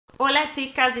Hola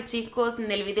chicas y chicos,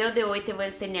 en el video de hoy te voy a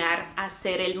enseñar a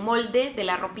hacer el molde de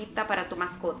la ropita para tu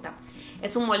mascota.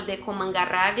 Es un molde con manga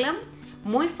raglan,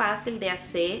 muy fácil de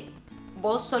hacer.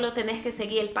 Vos solo tenés que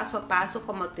seguir el paso a paso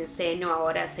como te enseño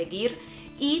ahora a seguir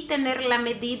y tener la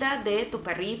medida de tu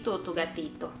perrito o tu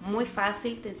gatito. Muy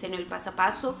fácil, te enseño el paso a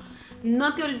paso.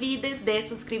 No te olvides de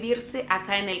suscribirse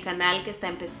acá en el canal que está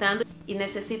empezando y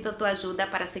necesito tu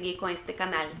ayuda para seguir con este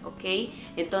canal, ¿ok?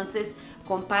 Entonces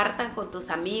compartan con tus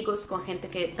amigos, con gente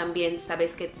que también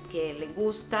sabes que le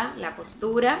gusta la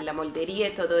costura, la moldería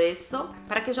y todo eso,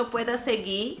 para que yo pueda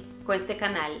seguir con este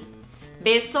canal.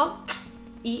 Beso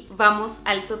y vamos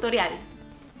al tutorial.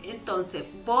 Entonces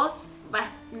vos vas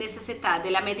a necesitar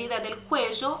de la medida del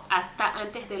cuello hasta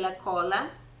antes de la cola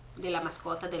de la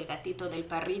mascota, del gatito, del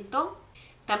perrito.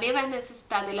 También vas a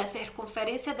necesitar de la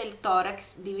circunferencia del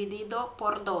tórax dividido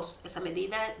por 2, esa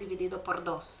medida dividido por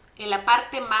 2. En la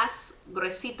parte más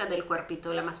gruesita del cuerpito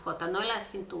de la mascota, no en la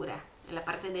cintura, en la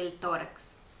parte del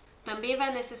tórax. También vas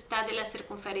a necesitar de la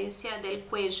circunferencia del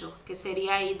cuello, que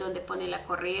sería ahí donde pone la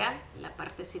correa, la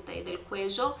partecita ahí del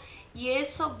cuello. Y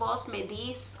eso vos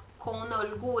medís con una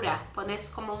holgura, pones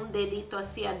como un dedito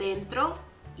así adentro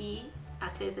y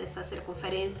haces esa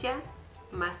circunferencia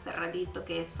más cerradito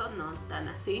que eso, no tan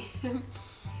así.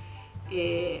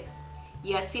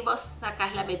 Y así vos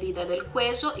sacas la medida del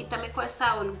cuello y también con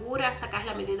esa holgura sacas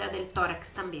la medida del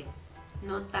tórax también,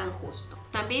 no tan justo.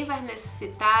 También vas a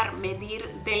necesitar medir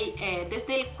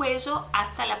desde el cuello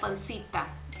hasta la pancita,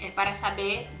 es para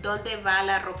saber dónde va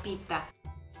la ropita.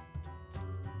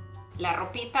 La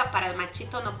ropita para el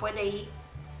machito no puede ir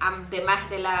además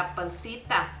de la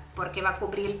pancita porque va a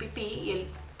cubrir el pipí y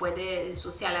él puede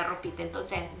ensuciar la ropita.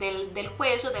 Entonces del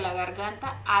cuello, de la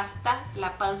garganta hasta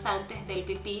la panza antes del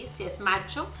pipí si es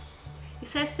macho, y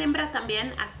si es hembra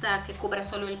también hasta que cubra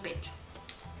solo el pecho.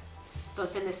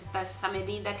 Entonces necesitas esa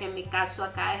medida, que en mi caso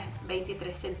acá es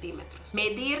 23 centímetros.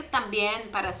 Medir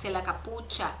también para hacer la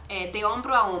capucha de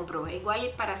hombro a hombro,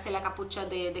 igual para hacer la capucha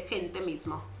de gente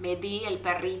mismo. Medí el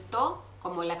perrito,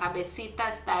 como la cabecita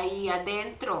está ahí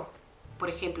adentro, por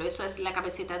ejemplo, eso es la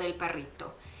cabecita del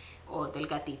perrito o del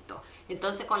gatito.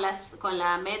 Entonces con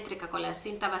la métrica, con la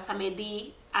cinta vas a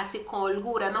medir así con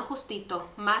holgura, no justito,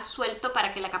 más suelto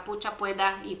para que la capucha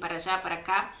pueda ir para allá, para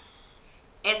acá.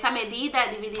 Esa medida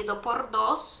dividido por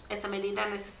 2, esa medida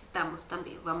necesitamos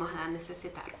también, vamos a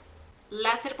necesitar.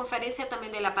 La circunferencia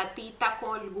también de la patita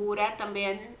con holgura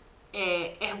también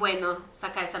es bueno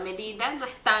sacar esa medida, no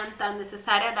es tan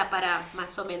necesaria, da para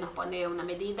más o menos poner una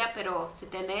medida, pero si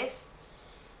tenés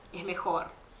es mejor.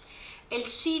 El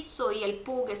Shih Tzu y el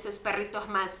Pug, esos perritos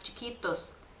más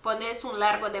chiquitos, pones un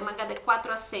largo de manga de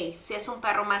 4 a 6. Si es un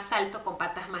perro más alto con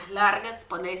patas más largas,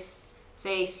 pones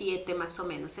 6, 7 más o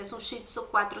menos. Si es un Shih Tzu,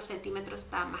 4 centímetros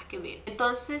está más que bien.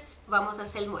 Entonces vamos a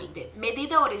hacer el molde.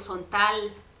 Medida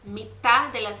horizontal, mitad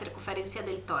de la circunferencia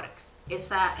del tórax.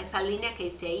 Esa línea que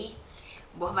hice ahí,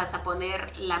 vos vas a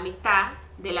poner la mitad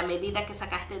de la medida que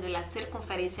sacaste de la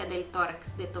circunferencia del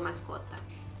tórax de tu mascota.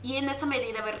 Y en esa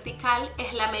medida vertical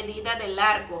es la medida de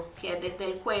largo, que es desde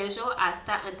el cuello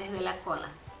hasta antes de la cola.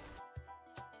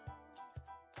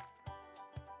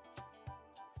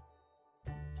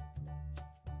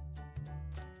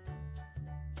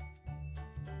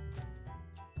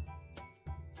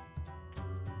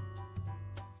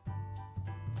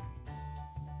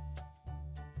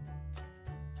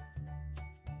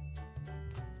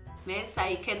 ¿Ves?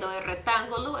 Ahí quedó el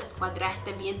rectángulo,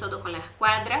 escuadraste bien todo con la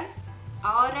escuadra.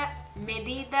 Ahora,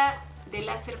 medida de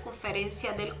la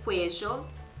circunferencia del cuello.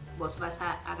 Vos vas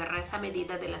a agarrar esa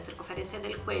medida de la circunferencia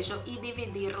del cuello y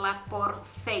dividirla por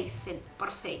 6.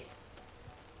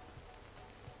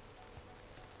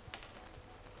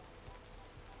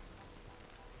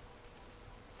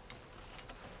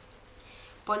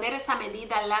 Poner esa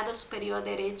medida al lado superior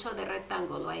derecho del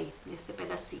rectángulo, ahí, en ese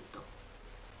pedacito.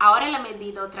 Ahora la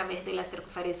medida otra vez de la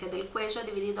circunferencia del cuello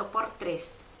dividido por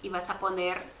 3 y vas a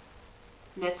poner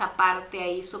en esa parte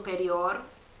ahí superior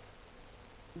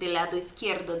del lado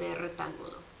izquierdo del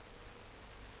rectángulo.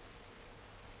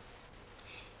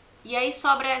 Y ahí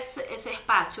sobra ese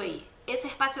espacio ahí. Ese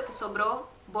espacio que sobró,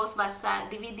 vos vas a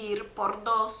dividir por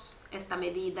 2 esta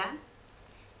medida.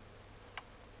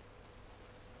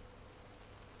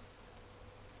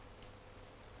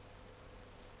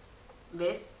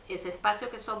 ¿Ves? Ese espacio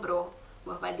que sobró,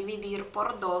 vos vas a dividir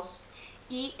por 2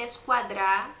 y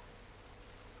escuadrar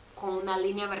con una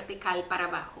línea vertical para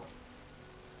abajo.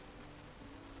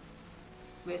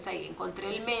 ¿Ves? Ahí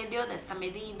encontré el medio de esta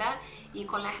medida y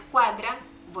con la escuadra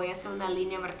voy a hacer una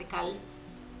línea vertical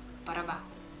para abajo.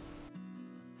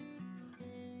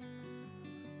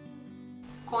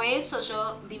 Con eso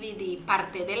yo dividí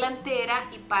parte delantera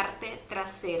y parte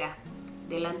trasera.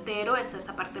 Delantero es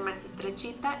esa parte más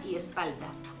estrechita y espalda.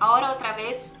 Ahora otra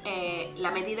vez la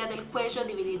medida del cuello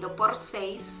dividido por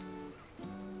 6.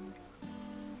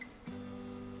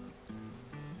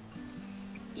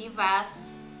 Y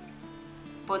vas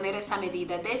a poner esa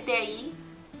medida desde ahí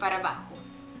para abajo.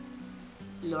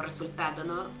 Lo resultado,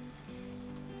 ¿no?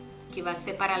 Que va a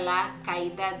ser para la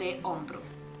caída de hombro.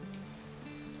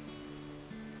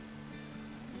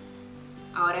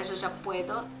 Ahora yo ya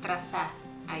puedo trazar.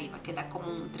 Ahí va a quedar como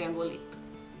un triangulito.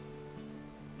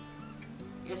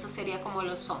 Eso sería como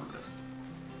los hombros.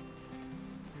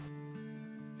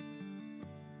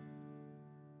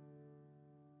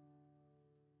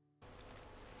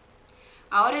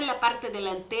 Ahora en la parte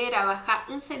delantera baja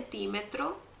 1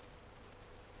 centímetro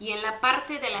y en la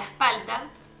parte de la espalda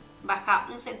baja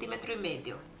 1,5 centímetros.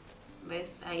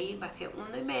 ¿Ves? Ahí bajé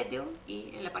 1,5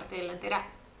 y en la parte delantera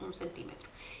 1 centímetro.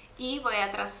 Y voy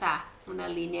a trazar una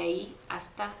línea ahí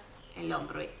hasta el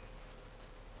hombro.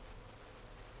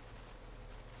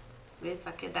 ¿Ves?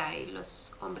 Va a quedar ahí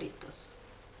los hombritos.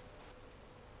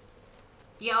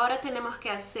 Y ahora tenemos que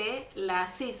hacer la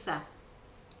sisa.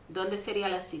 ¿Dónde sería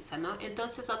la sisa, no?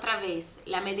 Entonces otra vez,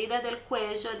 la medida del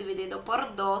cuello dividido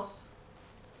por 2,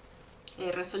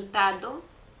 el resultado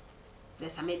de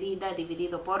esa medida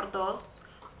dividido por 2,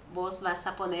 vos vas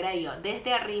a poner ahí,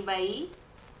 desde arriba ahí,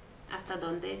 hasta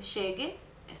donde llegue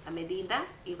esa medida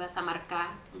y vas a marcar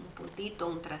un puntito,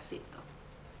 un tracito.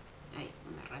 Ahí,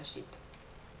 una rayita.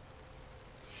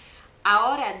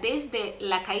 Ahora desde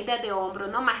la caída de hombro,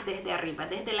 no más desde arriba,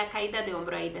 desde la caída de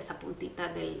hombro ahí de esa puntita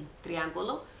del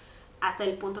triángulo, hasta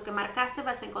el punto que marcaste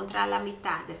vas a encontrar la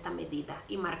mitad de esta medida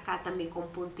y marcar también con un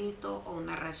puntito o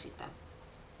una rayita.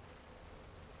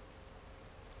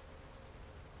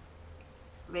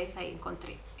 ¿Ves? Ahí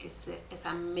encontré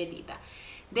esa medida.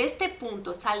 De este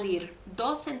punto salir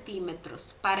 2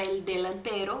 centímetros para el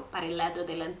delantero, para el lado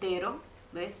delantero,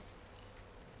 ¿ves?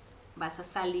 Vas a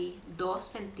salir 2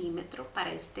 centímetros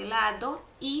para este lado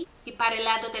y para el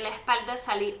lado de la espalda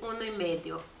salir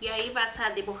 1,5. Y ahí vas a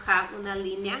dibujar una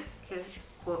línea que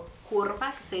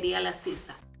curva, que sería la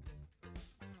sisa.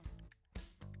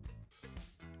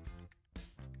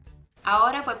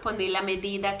 Ahora voy a poner la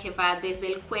medida que va desde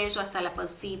el cuello hasta la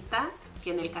pancita,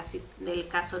 que en el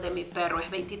caso de mi perro es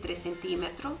 23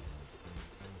 centímetros.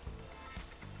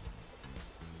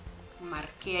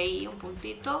 Marqué ahí un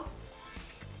puntito.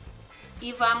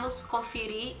 Y vamos a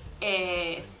conferir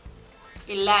el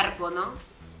largo, ¿no?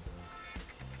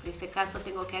 En este caso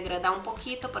tengo que agradar un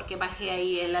poquito porque bajé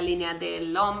ahí en la línea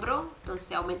del hombro,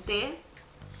 entonces aumenté.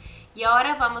 Y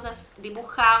ahora vamos a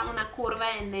dibujar una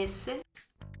curva en ese.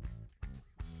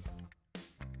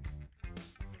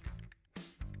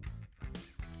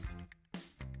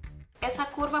 Esa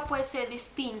curva puede ser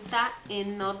distinta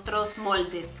en otros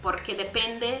moldes porque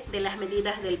depende de las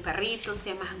medidas del perrito,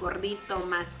 si es más gordito,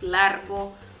 más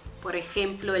largo. Por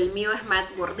ejemplo, el mío es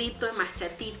más gordito y más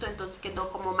chatito, entonces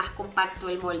quedó como más compacto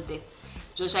el molde.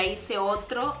 Yo ya hice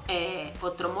otro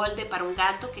molde para un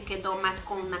gato que quedó más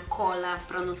con una cola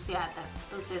pronunciada.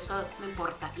 Entonces eso no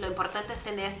importa. Lo importante es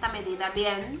tener esta medida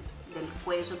bien del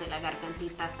cuello, de la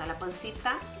gargantita hasta la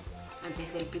pancita,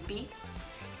 antes del pipí.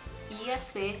 Y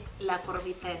hacer la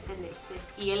curvita ese en ese.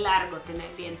 Y el largo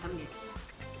tener bien también.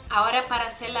 Ahora para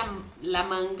hacer la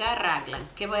manga raglan,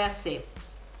 ¿qué voy a hacer?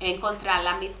 Encontrar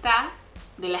la mitad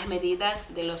de las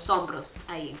medidas de los hombros.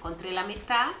 Ahí encontré la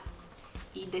mitad.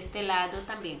 Y de este lado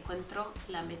también encuentro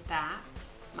la mitad.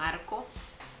 Marco.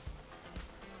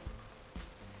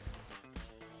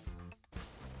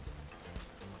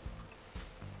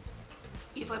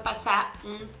 Y voy a pasar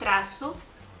un trazo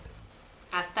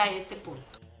hasta ese punto.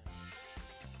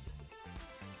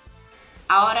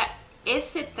 Ahora,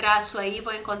 ese trazo ahí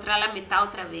voy a encontrar la mitad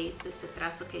otra vez, ese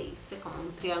trazo que hice como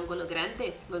un triángulo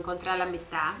grande, voy a encontrar la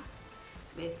mitad,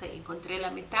 ¿ves? Ahí encontré la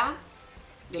mitad,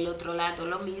 del otro lado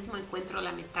lo mismo, encuentro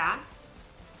la mitad.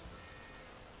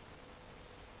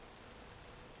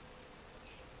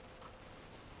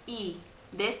 Y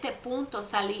de este punto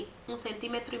salí 1,5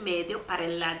 centímetros para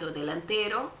el lado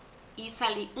delantero y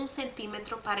salí 1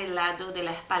 centímetro para el lado de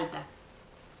la espalda.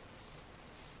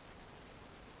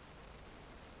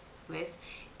 ¿Ves?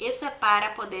 Eso es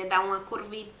para poder dar una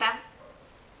curvita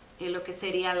en lo que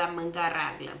sería la manga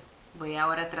raglan. Voy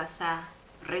ahora a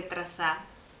retrasar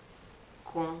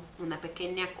con una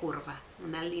pequeña curva,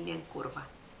 una línea en curva.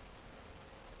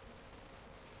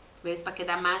 ¿Ves? Para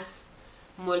quedar más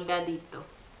moldadito.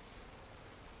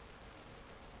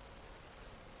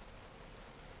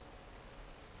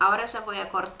 Ahora ya voy a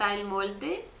cortar el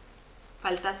molde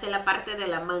Falta hacer la parte de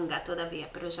la manga todavía,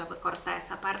 pero ya voy a cortar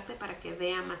esa parte para que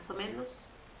vean más o menos.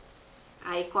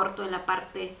 Ahí corto en la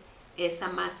parte esa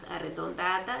más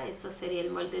arredondada, eso sería el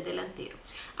molde delantero.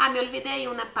 Me olvidé ahí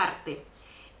una parte.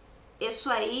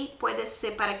 Eso ahí puede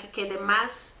ser para que quede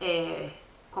más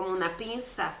como una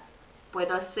pinza.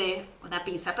 Puedo hacer una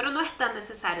pinza, pero no es tan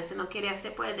necesario. Si no quiere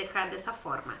hacer, puede dejar de esa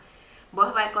forma.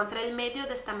 Vos vas a encontrar el medio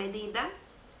de esta medida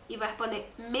y vas a poner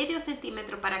medio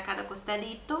centímetro para cada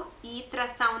costadito y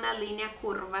trazar una línea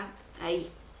curva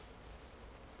ahí.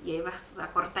 Y ahí vas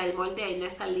a cortar el molde ahí en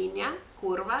esa línea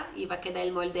curva y va a quedar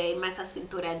el molde ahí más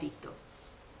acinturadito.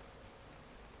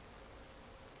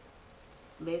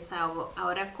 ¿Ves?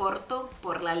 Ahora corto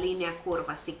por la línea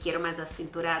curva si quiero más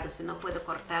acinturado, si no puedo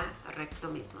cortar recto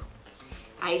mismo.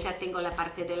 Ahí ya tengo la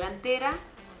parte delantera.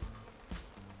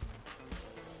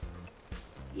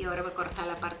 Y ahora voy a cortar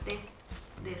la parte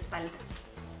de espalda.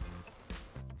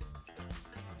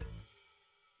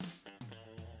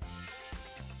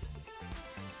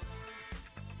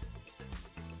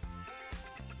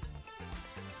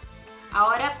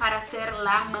 Ahora para hacer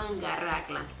la manga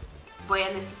raglan voy a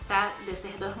necesitar de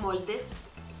esos dos moldes.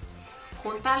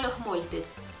 Juntar los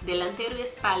moldes delantero y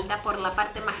espalda por la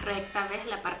parte más recta, ¿ves?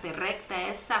 La parte recta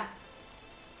esa.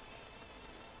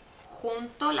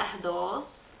 Junto las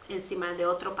dos encima de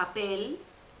otro papel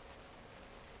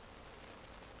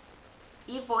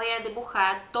y voy a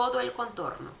dibujar todo el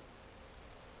contorno.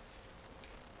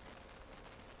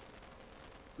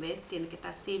 ¿Ves? Tiene que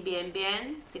estar así bien,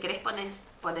 bien. Si querés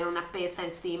poner una pesa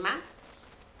encima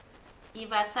y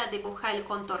vas a dibujar el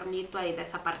contornito ahí de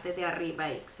esa parte de arriba,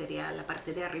 ahí, que sería la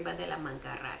parte de arriba de la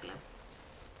manga raglan.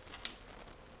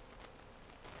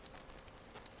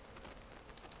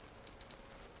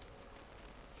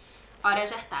 Ahora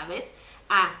ya está, ¿ves?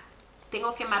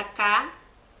 Tengo que marcar,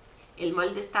 el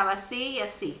molde estaba así y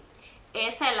así.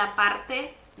 Esa es la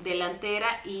parte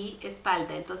delantera y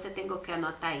espalda, entonces tengo que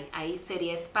anotar ahí. Ahí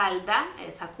sería espalda,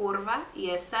 esa curva, y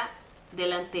esa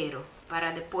delantero,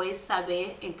 para después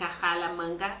saber encajar la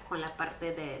manga con la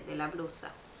parte de la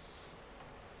blusa.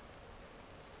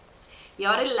 Y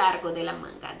ahora el largo de la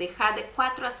manga, deja de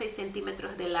 4 a 6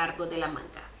 centímetros de largo de la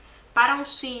manga. Para un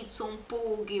shih tzu, un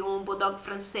pug, un bulldog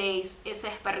francés, esos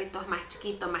perritos más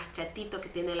chiquitos, más chatitos, que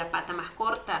tienen la pata más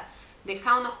corta,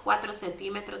 deja unos 4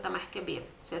 centímetros, está más que bien.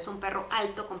 Si es un perro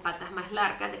alto con patas más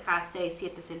largas, deja 6,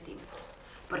 7 centímetros.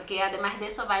 Porque además de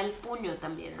eso va el puño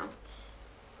también, ¿no?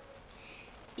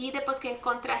 Y después que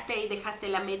encontraste y dejaste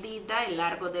la medida, el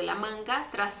largo de la manga,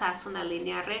 trazas una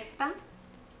línea recta.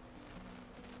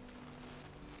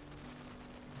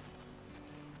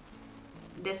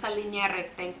 De esa línea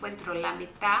recta encuentro la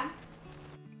mitad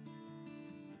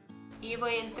y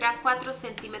voy a entrar 4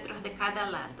 centímetros de cada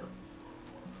lado.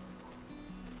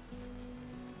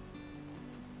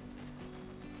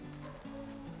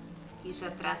 Y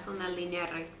ya trazo una línea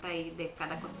recta ahí de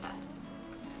cada costado.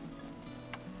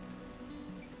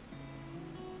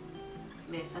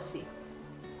 ¿Ves? Así.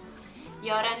 Y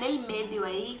ahora en el medio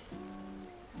ahí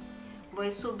voy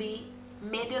a subir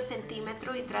medio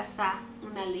centímetro y trazar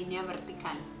una línea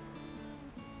vertical.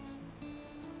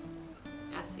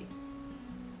 Así.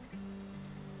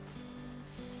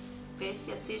 ¿Ves?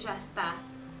 Y así ya está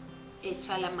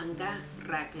hecha la manga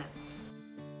raglan.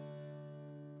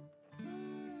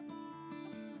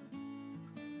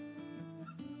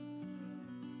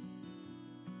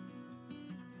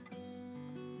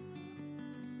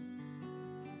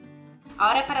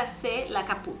 Ahora para hacer la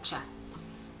capucha.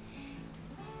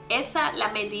 Esa, la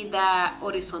medida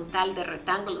horizontal del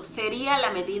rectángulo, sería la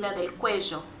medida del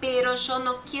cuello, pero yo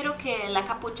no quiero que la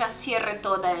capucha cierre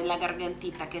toda en la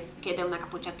gargantita, que quede una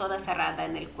capucha toda cerrada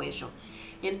en el cuello.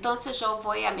 Entonces yo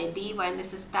voy a medir, voy a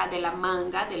necesitar de la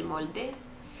manga del molde,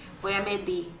 voy a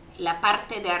medir la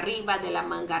parte de arriba de la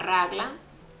manga raglan,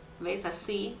 ¿ves?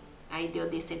 Así, ahí dio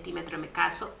 10 centímetros en mi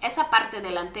caso. Esa parte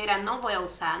delantera no voy a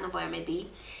usar, no voy a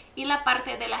medir. Y la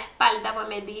parte de la espalda voy a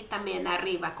medir también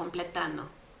arriba, completando.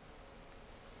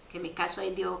 Que en mi caso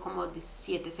ahí dio como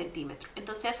 17 centímetros.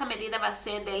 Entonces esa medida va a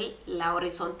ser de la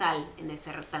horizontal en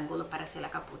ese rectángulo para hacer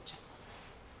la capucha.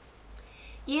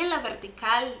 Y en la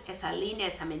vertical, esa línea,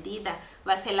 esa medida,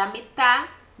 va a ser la mitad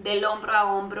del hombro a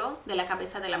hombro de la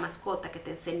cabeza de la mascota que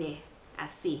te enseñé.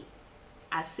 Así,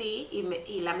 así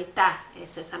y la mitad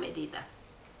es esa medida.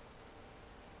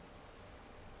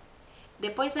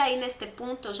 Después ahí en este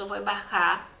punto yo voy a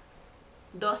bajar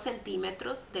 2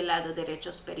 centímetros del lado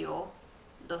derecho superior.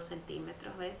 2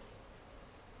 centímetros, ¿ves?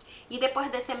 Y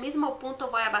después de ese mismo punto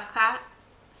voy a bajar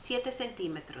 7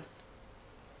 centímetros.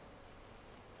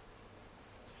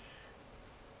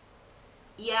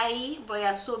 Y ahí voy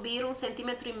a subir 1,5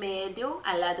 centímetros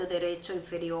al lado derecho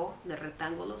inferior del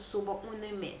rectángulo, subo 1,5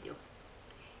 centímetros.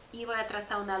 Y voy a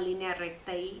trazar una línea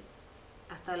recta ahí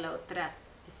hasta la otra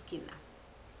esquina.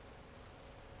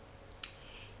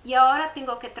 Y ahora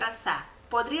tengo que trazar,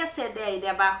 podría ser de ahí de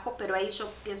abajo, pero ahí yo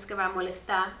pienso que va a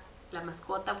molestar la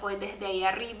mascota. Voy desde ahí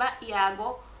arriba y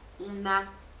hago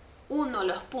uno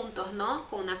los puntos, ¿no?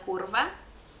 Con una curva.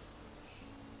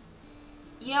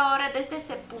 Y ahora desde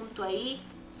ese punto ahí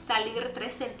salir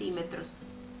 3 centímetros.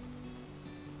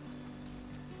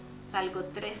 Salgo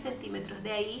 3 centímetros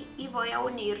de ahí y voy a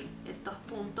unir estos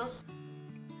puntos.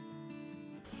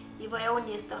 Y voy a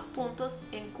unir estos puntos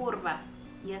en curva.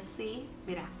 Y así,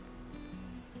 mira,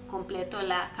 completo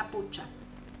la capucha.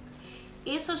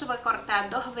 Eso yo voy a cortar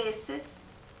 2 veces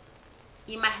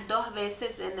y más 2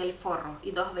 veces en el forro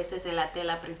y 2 veces en la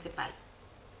tela principal.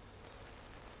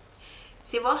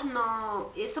 Si vos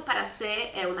no, eso para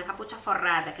hacer una capucha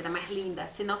forrada, queda más linda.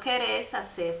 Si no querés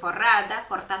hacer forrada,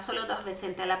 corta solo 2 veces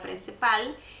en tela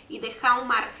principal y deja un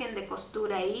margen de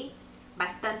costura ahí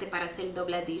bastante para hacer el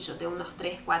dobladillo de unos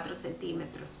 3-4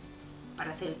 centímetros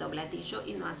para hacer el dobladillo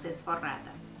y no haces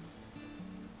forrada.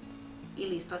 Y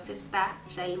listo, así está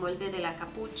ya el molde de la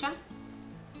capucha.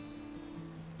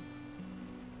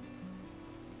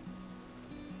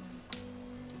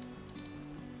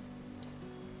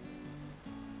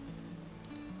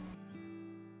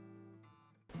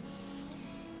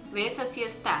 ¿Ves? Así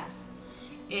estás.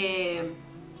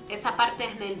 Esa parte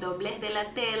es del doblez de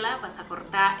la tela, vas a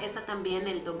cortar esa también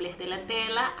el doblez de la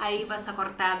tela. Ahí vas a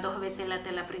cortar 2 veces en la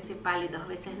tela principal y 2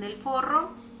 veces en el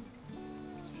forro.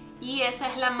 Y esa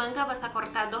es la manga, vas a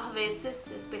cortar 2 veces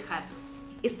espejado.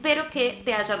 Espero que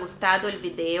te haya gustado el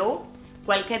video.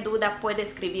 Cualquier duda puede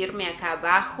escribirme acá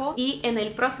abajo. Y en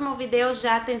el próximo video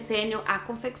ya te enseño a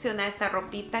confeccionar esta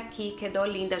ropita aquí. Quedó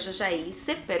linda, yo ya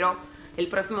hice, pero el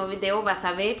próximo video vas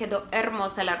a ver, quedó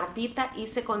hermosa la ropita.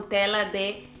 Hice con tela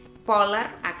de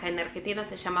polar, acá en Argentina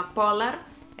se llama polar,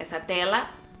 esa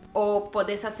tela. O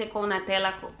podés hacer con una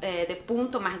tela de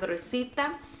punto más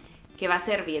gruesita, que va a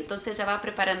servir. Entonces ya va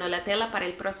preparando la tela para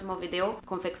el próximo video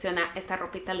confeccionar esta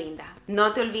ropita linda.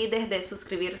 No te olvides de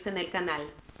suscribirse en el canal.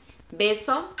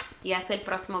 Beso y hasta el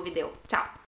próximo video. Chao.